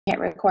Hit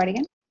record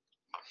again.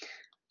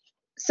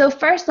 So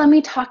first, let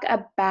me talk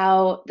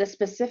about the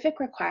specific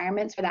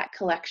requirements for that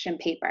collection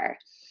paper.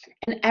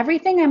 And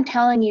everything I'm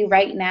telling you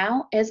right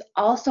now is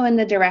also in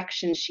the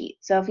direction sheet.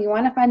 So if you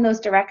want to find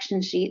those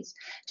direction sheets,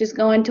 just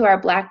go into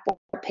our Blackboard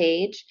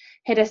page,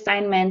 hit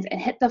assignments,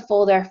 and hit the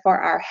folder for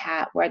our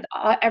hat where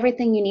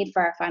everything you need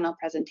for our final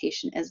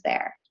presentation is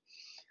there.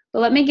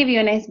 But let me give you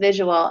a nice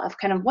visual of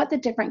kind of what the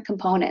different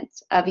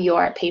components of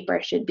your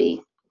paper should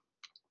be.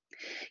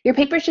 Your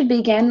paper should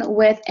begin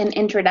with an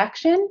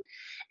introduction,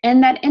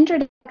 and that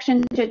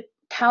introduction should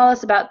tell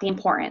us about the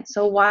importance.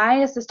 So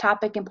why is this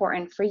topic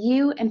important for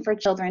you and for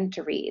children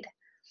to read?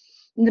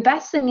 And the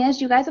best thing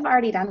is you guys have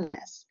already done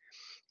this.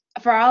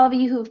 For all of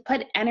you who've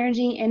put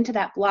energy into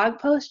that blog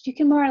post, you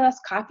can more or less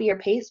copy or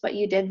paste what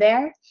you did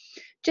there.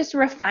 Just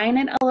refine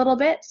it a little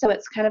bit so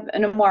it's kind of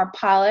in a more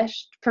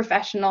polished,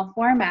 professional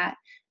format,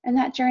 and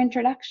that's your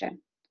introduction.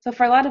 So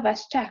for a lot of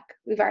us, check,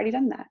 we've already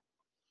done that.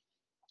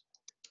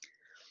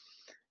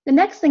 The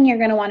next thing you're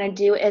going to want to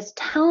do is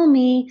tell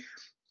me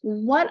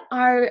what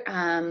are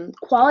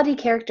quality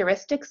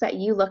characteristics that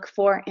you look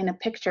for in a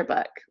picture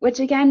book, which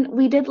again,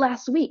 we did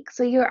last week.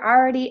 So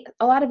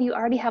a lot of you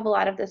already have a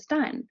lot of this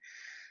done.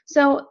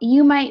 So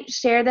you might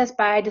share this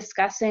by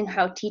discussing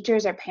how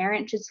teachers or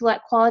parents should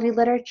select quality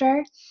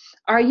literature,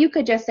 or you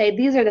could just say,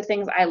 these are the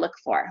things I look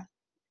for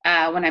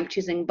when I'm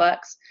choosing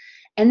books,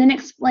 and then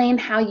explain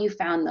how you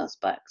found those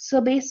books. So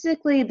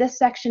basically this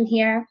section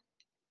here,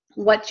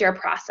 what's your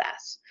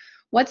process?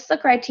 What's the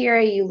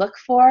criteria you look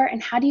for,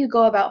 and how do you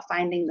go about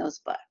finding those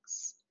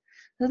books?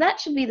 So that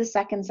should be the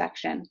second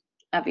section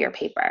of your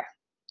paper.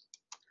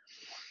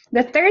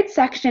 The third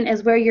section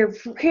is where you're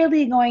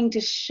really going to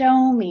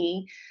show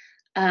me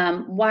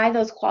why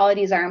those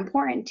qualities are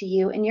important to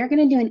you, and you're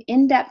going to do an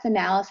in-depth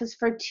analysis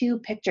for 2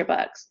 picture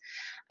books,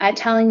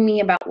 telling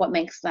me about what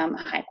makes them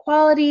high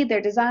quality,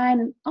 their design,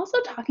 and also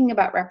talking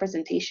about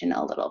representation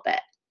a little bit.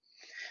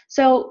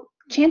 So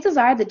chances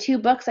are the 2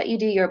 books that you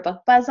do your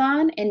book buzz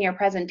on in your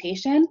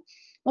presentation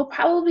will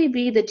probably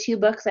be the 2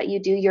 books that you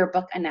do your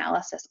book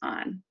analysis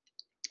on.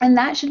 And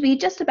that should be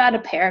just about a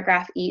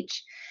paragraph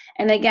each.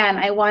 And again,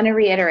 I want to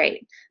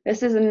reiterate,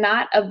 this is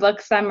not a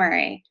book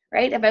summary,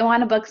 right? If I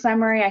want a book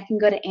summary, I can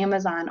go to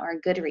Amazon or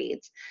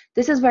Goodreads.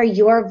 This is where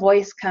your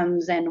voice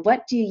comes in.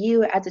 What do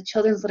you, as a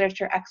children's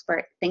literature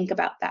expert, think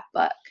about that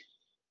book?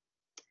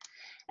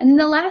 And then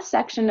the last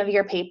section of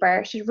your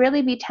paper should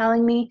really be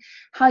telling me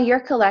how your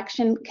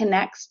collection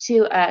connects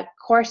to a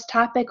course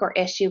topic or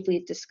issue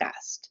we've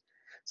discussed.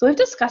 So we've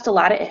discussed a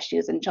lot of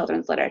issues in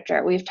children's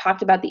literature. We've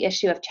talked about the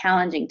issue of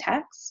challenging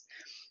texts.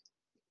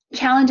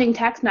 Challenging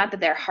texts, not that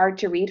they're hard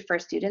to read for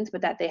students,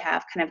 but that they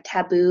have kind of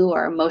taboo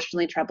or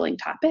emotionally troubling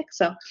topics.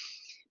 So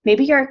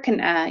maybe your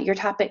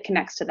topic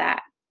connects to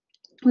that.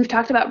 We've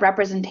talked about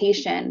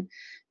representation,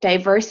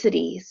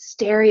 diversity,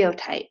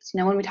 stereotypes.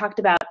 When we talked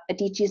about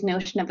Adichie's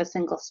notion of a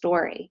single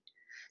story.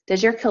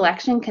 Does your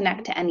collection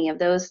connect to any of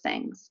those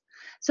things?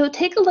 So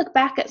take a look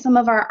back at some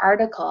of our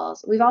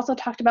articles. We've also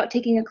talked about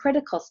taking a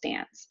critical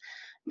stance.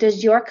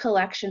 Does your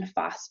collection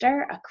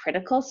foster a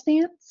critical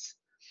stance?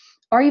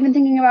 Or even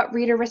thinking about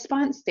reader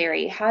response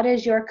theory. How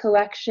does your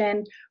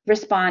collection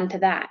respond to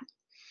that?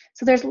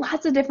 So there's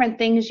lots of different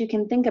things you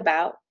can think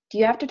about. Do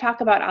you have to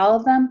talk about all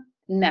of them?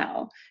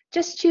 No.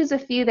 Just choose a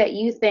few that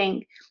you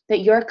think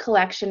that your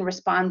collection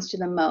responds to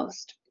the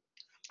most.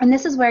 And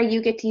this is where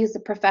you get to use the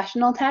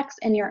professional text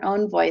and your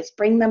own voice,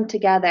 bring them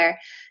together,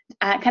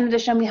 kind of to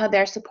show me how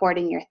they're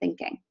supporting your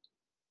thinking.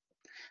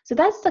 So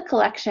that's the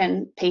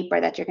collection paper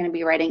that you're going to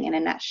be writing in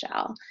a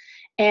nutshell.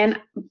 And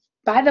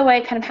by the way,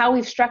 kind of how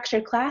we've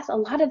structured class, a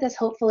lot of this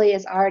hopefully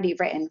is already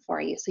written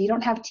for you, so you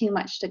don't have too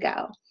much to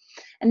go.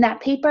 And that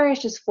paper is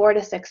just 4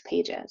 to 6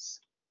 pages.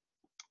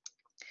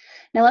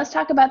 Now let's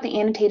talk about the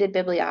annotated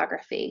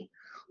bibliography.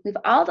 We've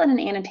all done an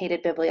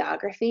annotated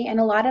bibliography, and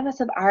a lot of us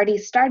have already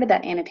started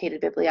that annotated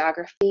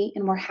bibliography,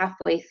 and we're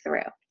halfway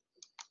through.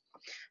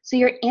 So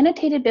your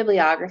annotated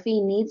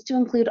bibliography needs to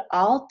include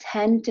all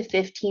 10 to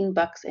 15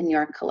 books in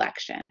your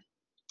collection.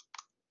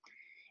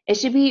 It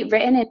should be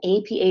written in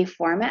APA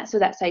format, so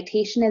that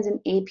citation is in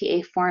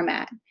APA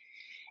format.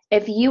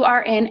 If you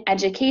are in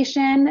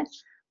education,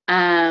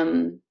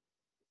 then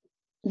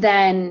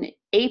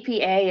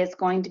APA is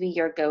going to be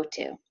your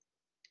go-to.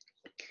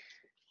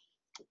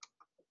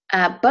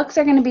 Books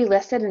are going to be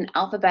listed in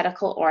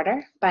alphabetical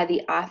order by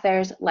the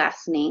author's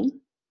last name.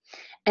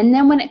 And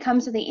then when it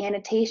comes to the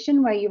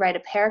annotation, where you write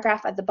a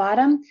paragraph at the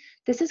bottom,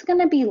 this is going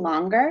to be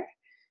longer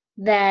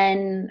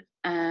than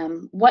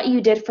what you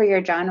did for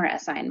your genre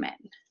assignment.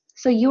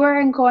 So you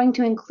are going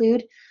to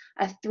include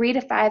a 3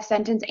 to 5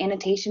 sentence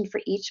annotation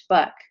for each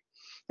book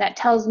that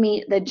tells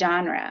me the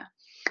genre,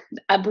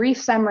 a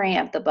brief summary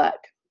of the book,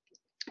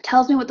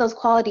 tells me what those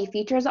quality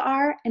features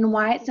are and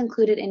why it's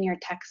included in your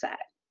text set.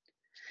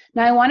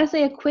 Now I want to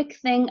say a quick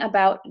thing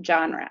about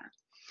genre.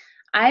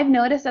 I've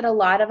noticed that a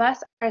lot of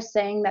us are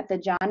saying that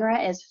the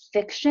genre is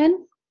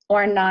fiction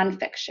or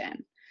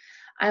nonfiction.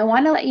 I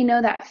want to let you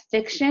know that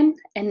fiction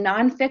and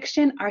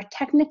nonfiction are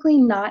technically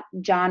not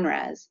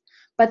genres,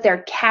 but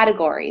they're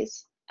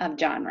categories of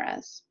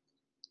genres.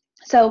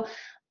 So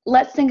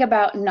let's think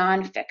about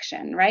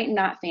nonfiction, right?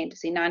 Not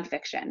fantasy,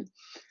 nonfiction.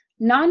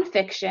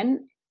 Nonfiction,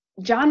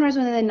 genres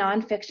within the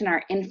nonfiction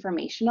are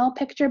informational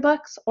picture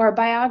books or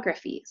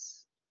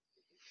biographies.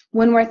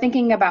 When we're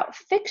thinking about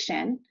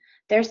fiction,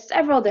 there's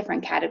several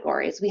different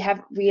categories. We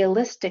have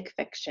realistic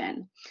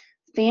fiction,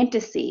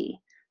 fantasy,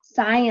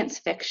 science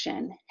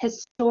fiction,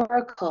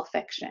 historical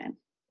fiction.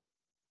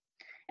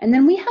 And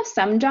then we have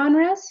some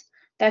genres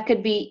that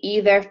could be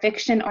either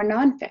fiction or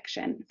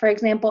nonfiction. For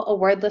example, a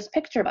wordless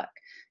picture book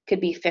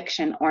could be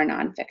fiction or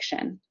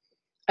nonfiction.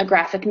 A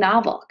graphic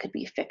novel could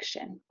be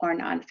fiction or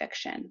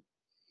nonfiction.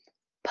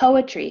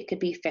 Poetry could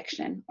be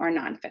fiction or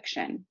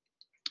nonfiction.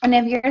 And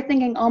if you're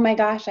thinking, oh my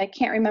gosh, I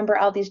can't remember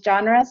all these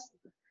genres,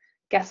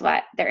 guess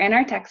what? They're in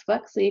our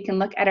textbook, so you can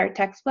look at our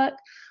textbook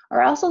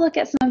or also look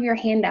at some of your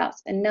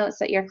handouts and notes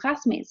that your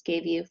classmates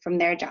gave you from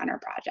their genre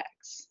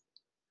projects.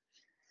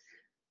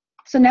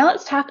 So now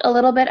let's talk a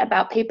little bit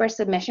about paper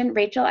submission.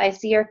 Rachel, I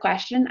see your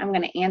question. I'm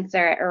going to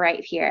answer it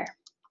right here.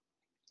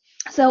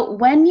 So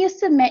when you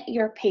submit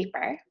your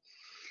paper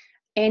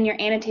and your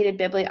annotated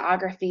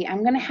bibliography,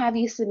 I'm going to have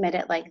you submit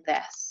it like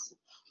this.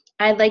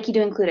 I'd like you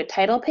to include a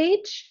title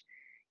page,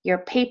 your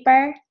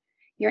paper,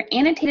 your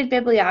annotated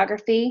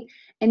bibliography,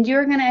 and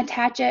you're going to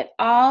attach it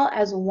all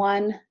as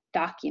one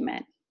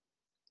document.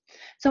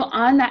 So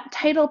on that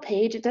title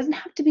page, it doesn't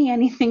have to be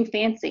anything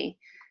fancy,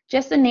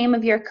 just the name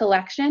of your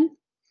collection,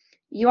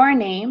 your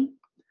name,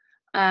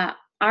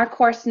 our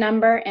course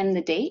number, and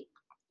the date,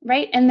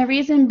 right? And the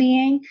reason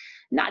being,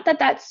 not that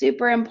that's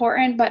super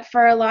important, but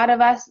for a lot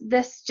of us,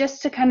 this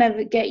just to kind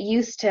of get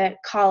used to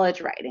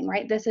college writing,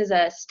 right? This is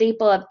a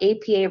staple of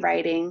APA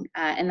writing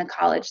in the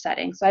college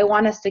setting. So I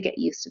want us to get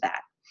used to that.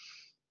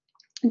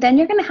 Then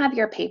you're going to have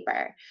your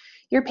paper.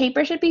 Your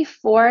paper should be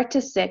 4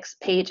 to 6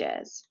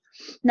 pages.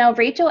 Now,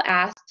 Rachel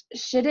asked,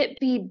 should it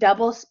be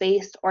double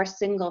spaced or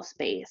single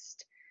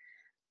spaced?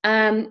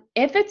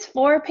 If it's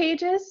 4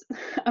 pages,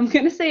 I'm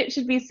going to say it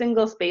should be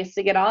single spaced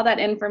to get all that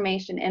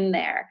information in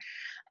there.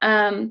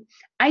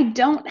 I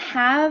don't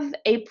have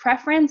a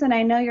preference, and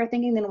I know you're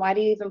thinking, then why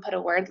do you even put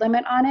a word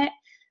limit on it?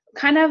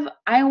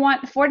 I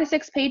want 4 to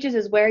 6 pages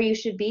is where you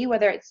should be,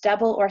 whether it's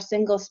double or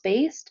single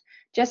spaced.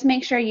 Just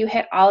make sure you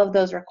hit all of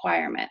those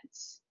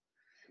requirements.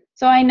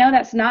 So I know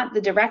that's not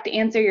the direct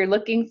answer you're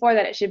looking for,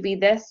 that it should be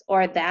this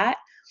or that.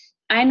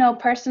 I know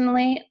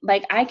personally,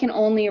 like I can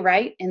only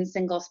write in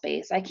single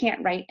space. I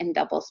can't write in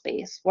double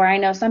space, where I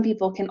know some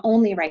people can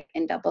only write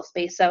in double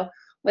space. So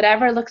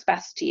whatever looks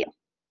best to you.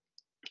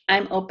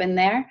 I'm open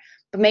there,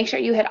 but make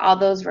sure you hit all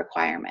those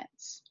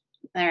requirements.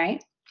 All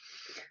right.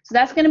 So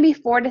that's going to be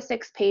 4 to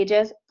 6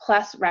 pages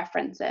plus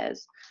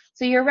references.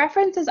 So your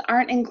references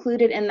aren't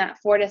included in that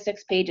 4 to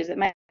 6 pages. It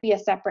might be a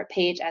separate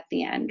page at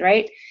the end,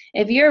 right?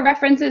 If your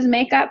references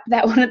make up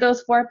that one of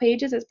those 4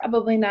 pages, it's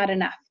probably not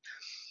enough.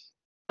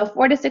 So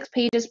 4 to 6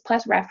 pages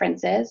plus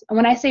references. And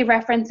when I say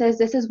references,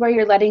 this is where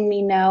you're letting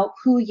me know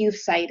who you've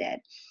cited.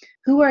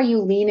 Who are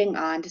you leaning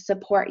on to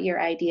support your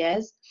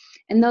ideas?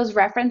 And those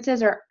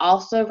references are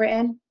also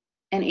written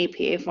in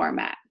APA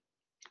format.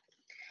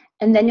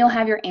 And then you'll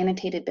have your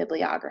annotated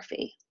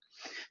bibliography.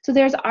 So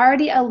there's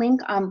already a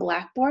link on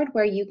Blackboard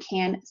where you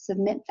can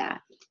submit that.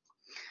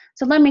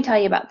 So let me tell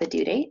you about the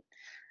due date.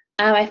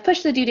 I've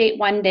pushed the due date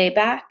 1 day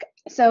back.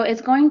 So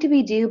it's going to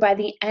be due by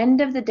the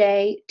end of the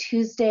day,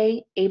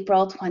 Tuesday,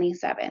 April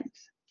 27th.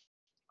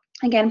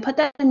 Again, put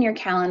that in your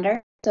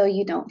calendar so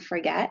you don't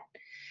forget.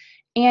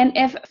 And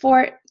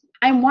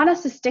I want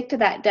us to stick to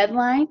that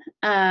deadline.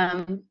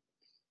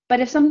 But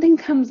if something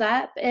comes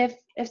up,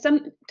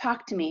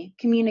 talk to me,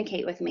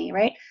 communicate with me,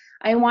 right?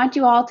 I want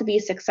you all to be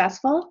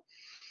successful.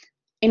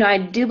 You know, I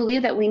do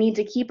believe that we need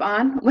to keep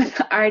on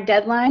with our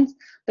deadlines,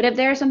 but if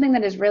there is something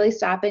that is really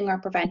stopping or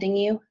preventing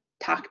you,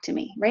 talk to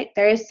me, right?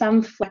 There is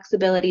some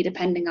flexibility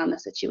depending on the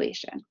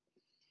situation.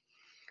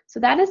 So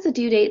that is the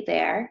due date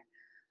there.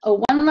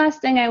 Oh, one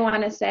last thing I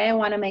want to say, I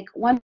want to make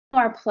one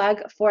more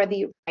plug for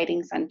the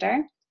Writing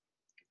Center.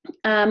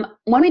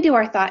 When we do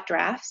our thought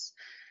drafts,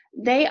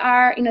 they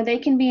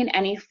can be in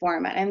any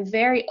format. I'm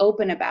very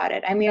open about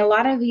it. I mean, a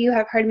lot of you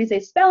have heard me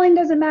say, spelling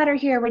doesn't matter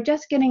here, we're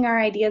just getting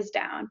our ideas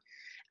down.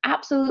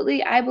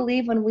 Absolutely, I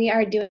believe when we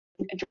are doing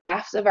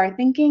drafts of our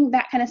thinking,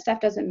 that kind of stuff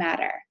doesn't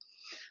matter.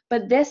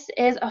 But this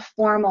is a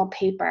formal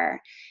paper.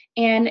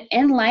 And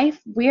in life,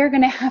 we are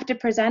going to have to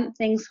present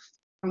things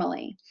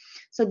formally.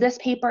 So this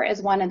paper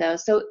is one of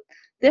those. So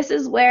this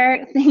is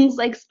where things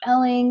like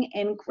spelling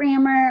and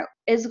grammar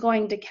is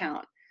going to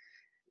count.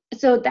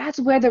 So that's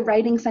where the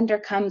Writing Center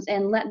comes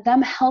in. Let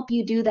them help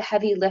you do the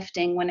heavy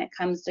lifting when it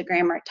comes to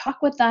grammar.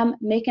 Talk with them,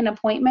 make an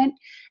appointment,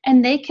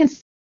 and they can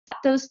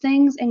those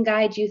things and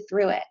guide you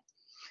through it.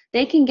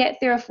 They can get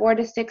through a 4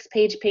 to 6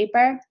 page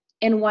paper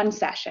in one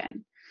session.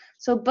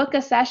 So book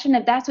a session.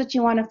 If that's what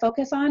you want to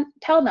focus on,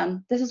 tell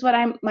them this is what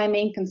my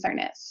main concern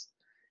is.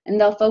 And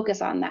they'll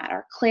focus on that,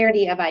 or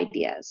clarity of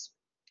ideas.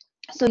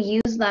 So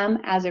use them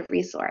as a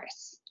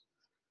resource.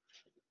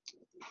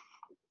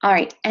 All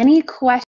right, any questions